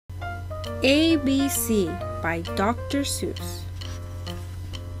ABC by Dr. Seuss.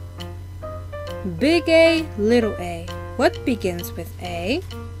 Big A, little a. What begins with A?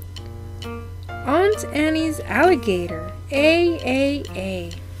 Aunt Annie's alligator.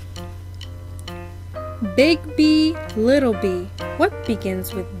 A. Big B, little b. What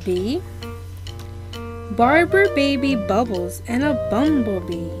begins with B? Barber baby bubbles and a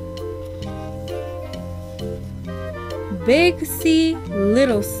bumblebee. Big C,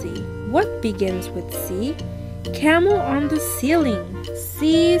 little c. What begins with C? Camel on the ceiling.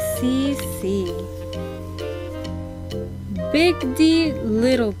 C. Big D,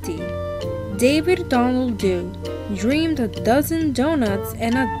 little d. David Donald Do dreamed a dozen donuts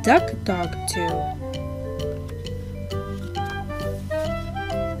and a duck dog too.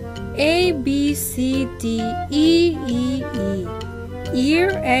 A, B, C, D, E.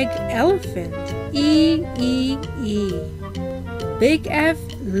 Ear, egg, elephant. E. Big F,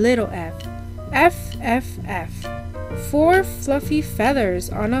 little f. F. Four fluffy feathers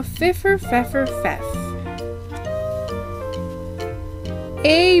on a fiffer.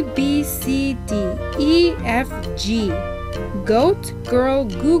 A, B, C, D, E, F, G. Goat, girl,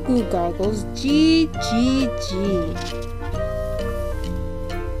 goo goo goggles. G.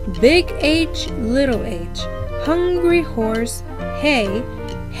 Big H, little h. Hungry horse, hay.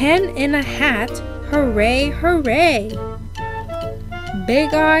 Hen in a hat, hooray.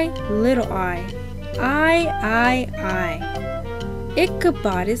 Big I, little I. I.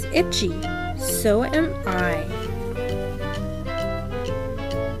 Ichabod is itchy, so am I.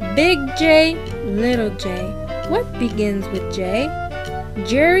 Big J, little j. What begins with J?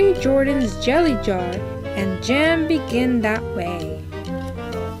 Jerry Jordan's jelly jar and jam begin that way.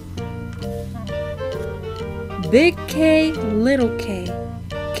 Big K, little k.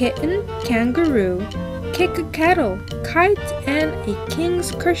 Kitten, kangaroo. Kick a kettle, kite, and a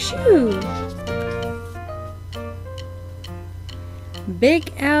king's kershaw.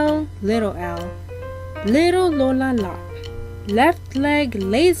 Big L, little l. Little Lola lop. Left leg,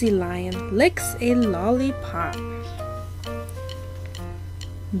 lazy lion, licks a lollipop.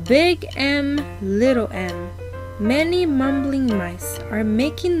 Big M, little m. Many mumbling mice are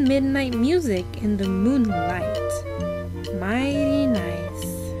making midnight music in the moonlight. Mighty nice.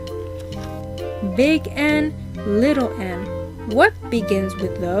 Big N, little n. What begins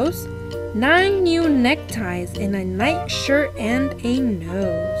with those? 9 new neckties in a nightshirt and a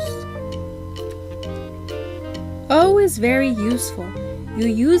nose. O is very useful. You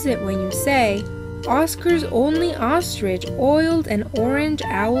use it when you say, Oscar's only ostrich oiled an orange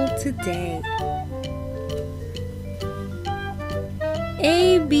owl today.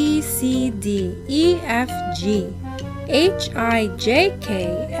 A, B, C, D, E, F, G, H, I, J,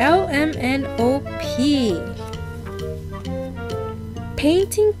 K, L, M, N, O, P.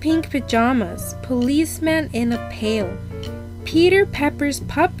 Painting pink pajamas, policeman in a pail. Peter Pepper's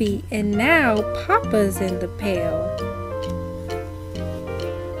puppy, and now Papa's in the pail.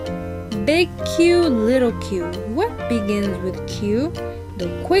 Big Q, little q. What begins with Q? The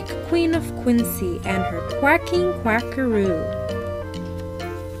quick queen of Quincy and her quacking quackaroo.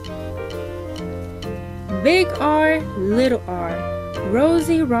 Big R, little r.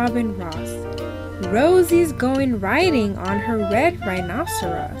 Rosie Robin Ross. Rosie's going riding on her red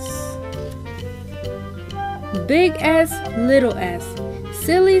rhinoceros. Big S, little s.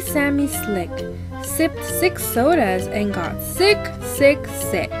 Silly Sammy Slick sipped 6 sodas and got sick.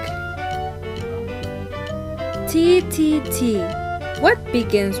 T. What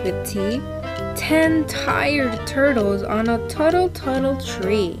begins with T? 10 tired turtles on a tuttle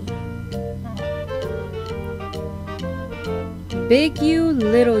tree. Big U,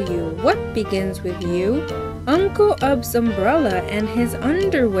 little u. What begins with U? Uncle Ub's umbrella and his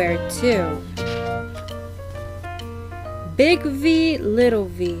underwear too. Big V, little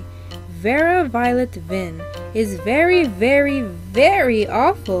v. Vera Violet Vin is very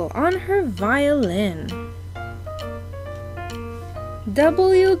awful on her violin.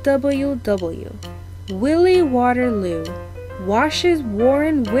 W. Willie Waterloo washes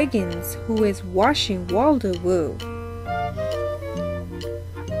Warren Wiggins, who is washing Waldo Woo.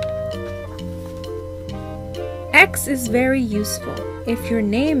 X is very useful if your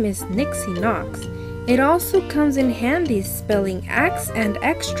name is Nixie Knox. It also comes in handy spelling axe and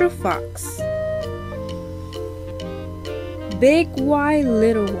extra fox. Big Y,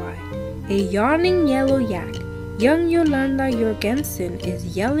 little y. A yawning yellow yak. Young Yolanda Jorgensen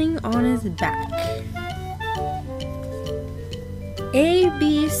is yelling on his back. A,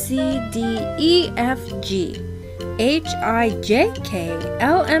 B, C, D, E, F, G. H, I, J, K,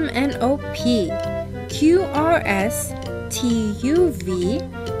 L, M, N, O, P. Q, R, S, T, U, V.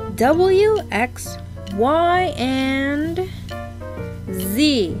 W, X, Y, and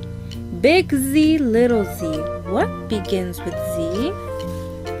Z. Big Z, little z. What begins with Z?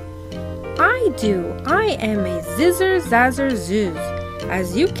 I do. I am a zizzer, zazzer, zoos,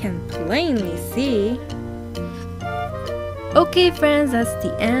 as you can plainly see. Okay friends, that's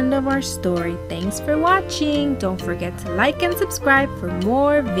the end of our story. Thanks for watching. Don't forget to like and subscribe for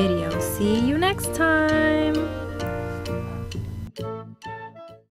more videos. See you next time.